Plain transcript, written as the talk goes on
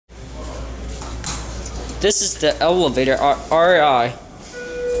This is the elevator, REI.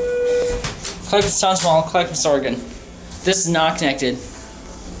 Clackamas Town Mall, Clackamas, Oregon. This is not connected.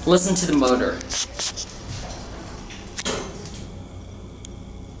 Listen to the motor.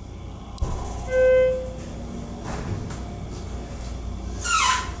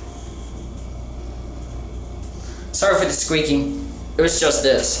 Sorry for the squeaking. It was just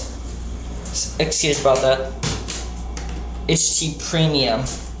this. Excuse about that. HT Premium.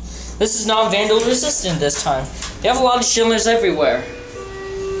 This is not vandal resistant this time. They have a lot of Schindlers everywhere.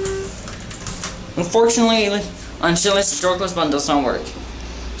 Unfortunately, on Schindler's historical button does not work.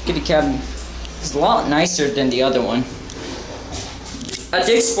 Get a cabin. It's a lot nicer than the other one. At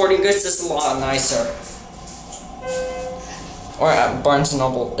Dick's Sporting Goods, it's a lot nicer. Or at Barnes &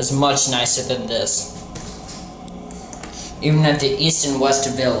 Noble is much nicer than this. Even at the East and West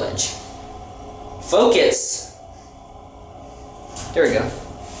Village. Focus! There we go.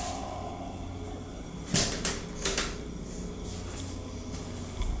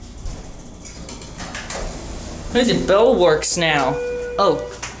 Hey, the bell works now. Oh,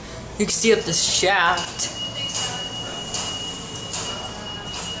 you can see up the shaft.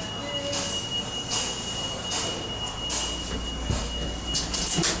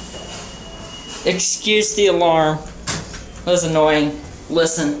 Excuse the alarm. That was annoying.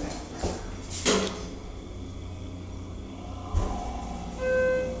 Listen.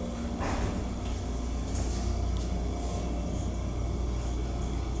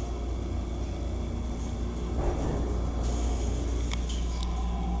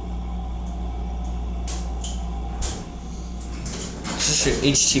 This is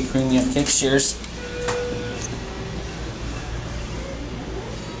your HT Premium fixtures.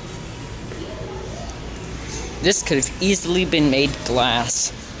 This could have easily been made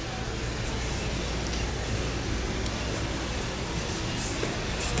glass.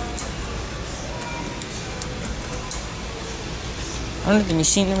 I wonder if the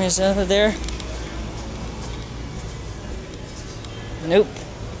machinery is over there. Nope.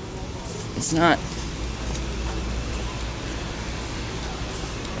 It's not.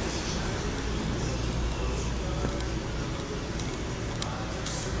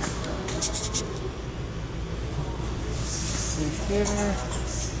 Computer.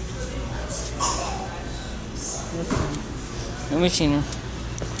 No machinery.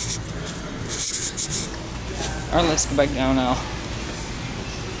 Alright, let's go back down now.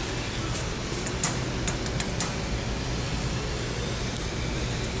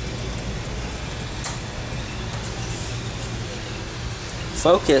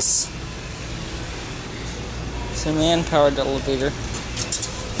 Focus. It's a man-powered elevator.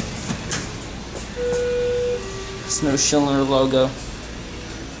 There's no Schindler logo.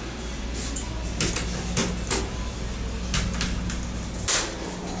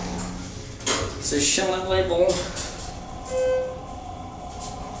 It's a Schindler label.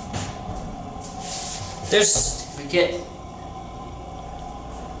 There's a certificate.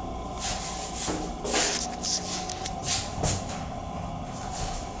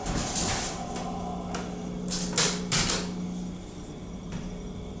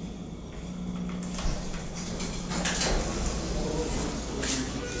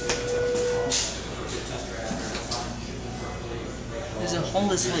 There's a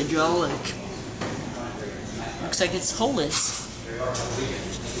holeless hydraulic. Looks like it's holeless.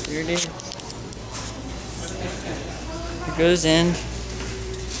 Here it is. It goes in.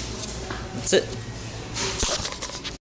 That's it.